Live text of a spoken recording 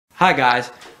Hi guys,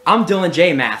 I'm Dylan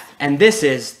J. Math, and this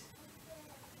is...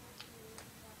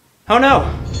 Oh no!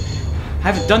 I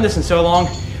haven't done this in so long,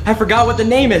 I forgot what the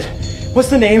name is.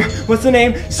 What's the name? What's the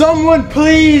name? Someone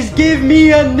please give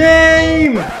me a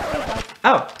name!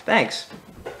 Oh, thanks.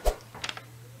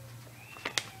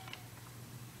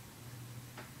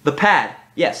 The Pad.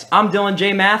 Yes, I'm Dylan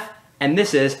J. Math, and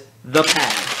this is The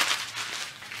Pad.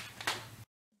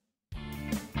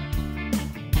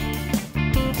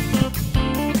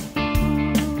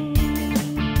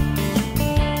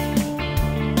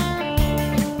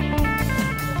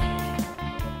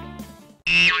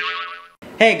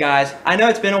 Hey guys, I know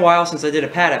it's been a while since I did a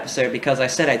Pad episode because I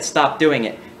said I'd stop doing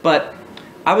it, but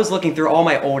I was looking through all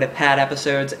my old Pad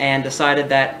episodes and decided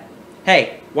that,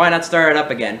 hey, why not start it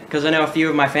up again? Because I know a few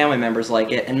of my family members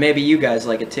like it, and maybe you guys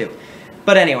like it too.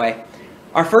 But anyway,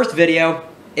 our first video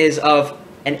is of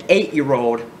an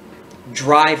 8-year-old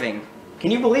driving.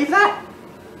 Can you believe that?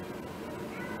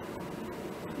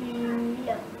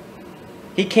 No.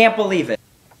 He can't believe it.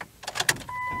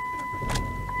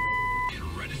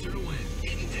 Register to win.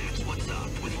 And that's what's up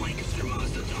with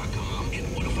LancasterMazda.com and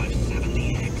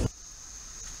 10570X.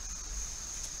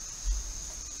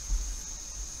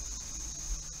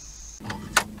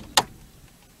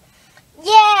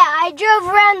 Yeah, I drove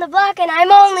around the block and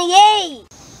I'm only 8.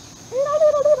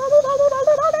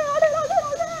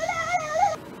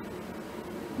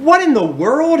 What in the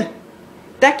world?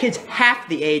 That kid's half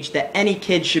the age that any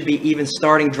kid should be even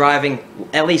starting driving,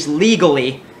 at least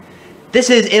legally. This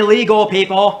is illegal,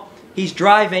 people. He's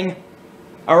driving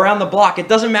around the block. It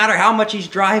doesn't matter how much he's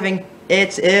driving,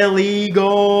 it's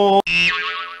illegal.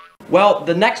 Well,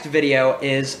 the next video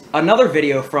is another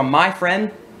video from my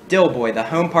friend, Dillboy, the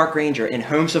home park ranger in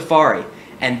Home Safari.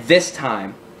 And this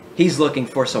time, he's looking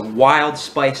for some wild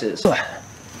spices.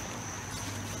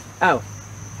 Oh,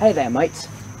 hey there, mates.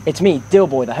 It's me,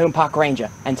 Dillboy, the home park ranger,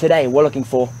 and today we're looking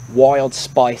for wild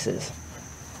spices.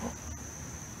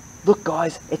 Look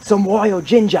guys, it's some wild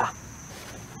ginger.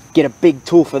 Get a big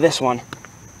tool for this one.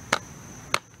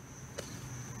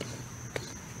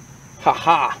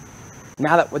 Haha.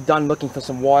 Now that we're done looking for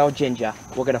some wild ginger,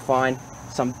 we're gonna find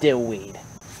some dillweed.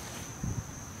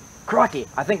 Crikey,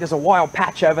 I think there's a wild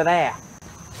patch over there.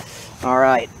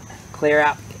 Alright, clear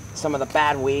out some of the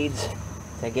bad weeds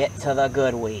to get to the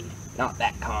good weed. Not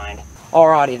that kind.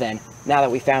 Alrighty then, now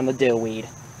that we found the dillweed,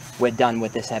 we're done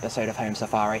with this episode of Home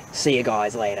Safari. See you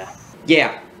guys later.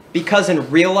 Yeah, because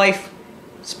in real life,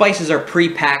 spices are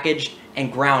pre-packaged and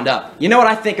ground up. You know what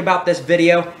I think about this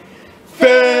video?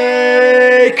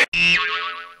 Fake!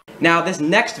 Now this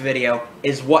next video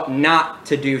is what not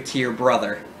to do to your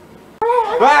brother.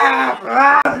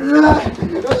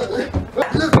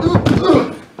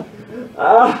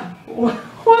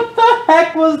 What the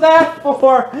heck was that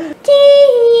for?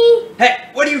 Hey,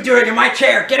 what are you doing in my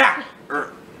chair? Get out!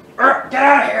 Get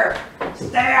out of here!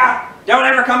 Stay out! Don't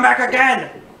ever come back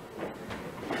again!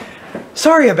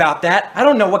 Sorry about that. I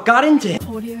don't know what got into him.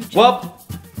 Well,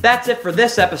 that's it for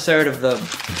this episode of the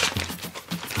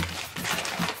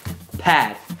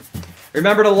Pad.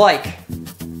 Remember to like,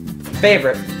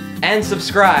 favorite, and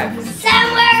subscribe.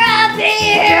 Somewhere up here!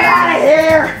 Get out of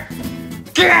here!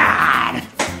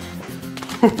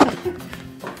 God!